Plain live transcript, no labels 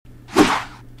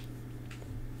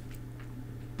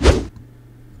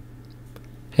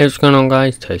Hey, what's going on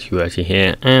guys, ToastyWorthy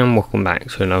here, and welcome back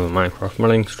to another Minecraft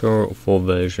modding tutorial for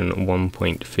version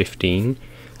 1.15.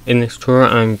 In this tutorial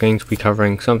I'm going to be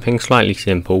covering something slightly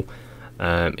simple.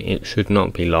 It should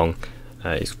not be long,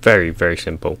 it's very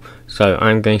simple. So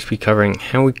I'm going to be covering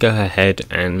how we go ahead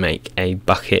and make a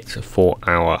bucket for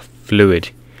our fluid.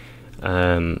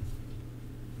 I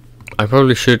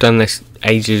probably should have done this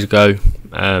ages ago,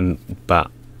 but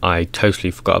I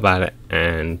totally forgot about it,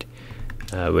 and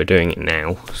we're doing it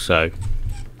now. So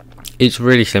it's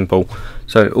really simple.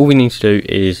 So all we need to do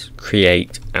is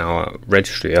create our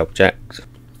registry object.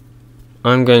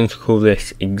 I'm going to call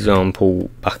this example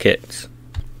buckets,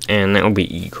 and that will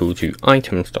be equal to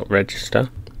items.register.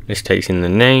 This takes in the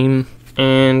name,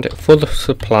 and for the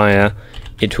supplier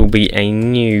it will be a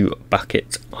new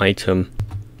bucket item.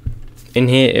 In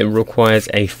here it requires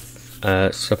a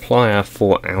supplier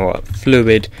for our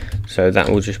fluid, so that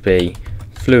will just be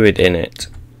fluid init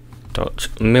dot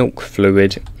milk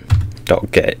fluid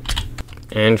dot get,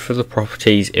 and for the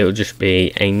properties it will just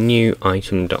be a new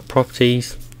item dot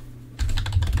properties,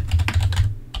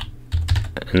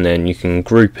 and then you can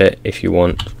group it if you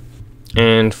want.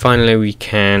 And finally we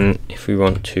can, if we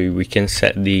want to, we can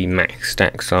set the max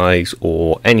stack size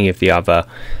or any of the other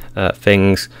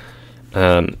things.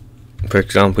 For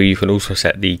example, you can also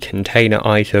set the container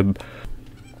item.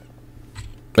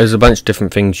 There's a bunch of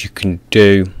different things you can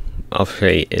do.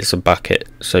 Obviously it's a bucket,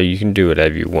 so you can do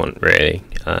whatever you want really,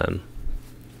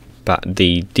 but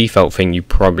the default thing you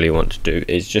probably want to do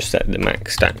is just set the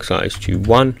max stack size to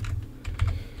 1,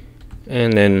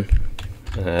 and then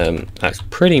that's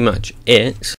pretty much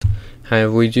it.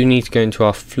 However, we do need to go into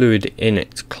our fluid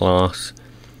init class,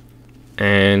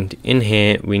 and in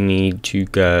here we need to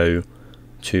go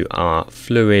to our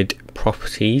fluid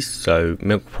properties, so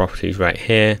milk properties right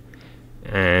here,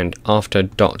 and after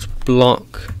dot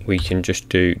block we can just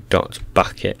do dot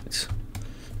bucket,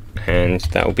 and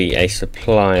that will be a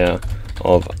supplier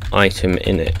of item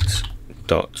init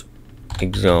dot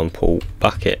example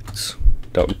buckets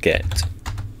dot get,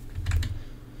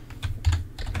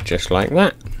 just like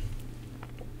that.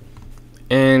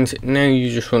 And now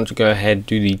you just want to go ahead,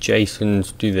 do the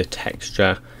JSONs, do the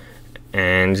texture,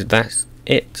 and that's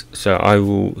it. So I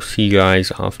will see you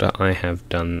guys after I have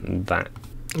done that.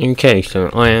 Okay, so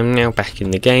I am now back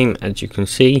in the game. As you can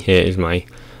see, here is my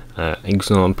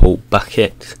example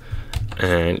bucket,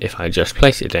 and if I just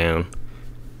place it down,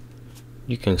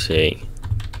 you can see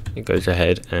it goes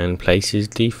ahead and places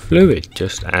the fluid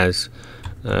just as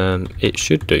it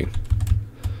should do.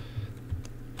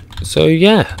 So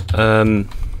yeah, I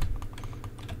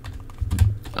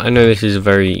know this is a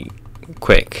very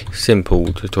quick,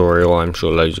 simple tutorial. I'm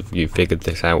sure loads of you figured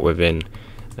this out within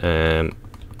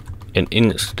an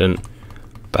instant,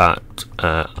 but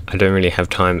I don't really have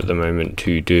time at the moment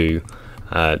to do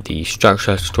the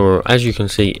structure tutorial. As you can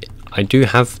see, I do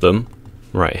have them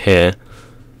right here.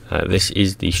 This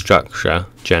is the structure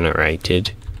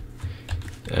generated,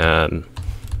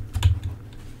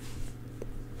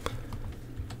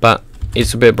 but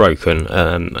it's a bit broken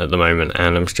at the moment,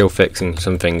 and I'm still fixing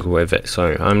some things with it,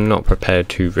 so I'm not prepared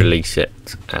to release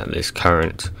it at this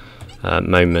current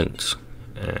moment.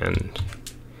 And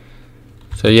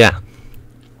so yeah,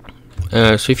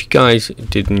 so if you guys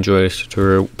did enjoy this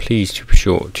tutorial, please be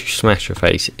sure to smash your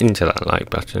face into that like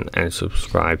button and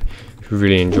subscribe. If you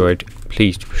really enjoyed,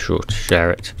 please be sure to share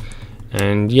it,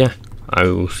 and yeah, I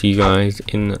will see you guys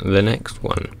in the next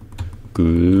one.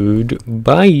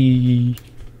 Goodbye.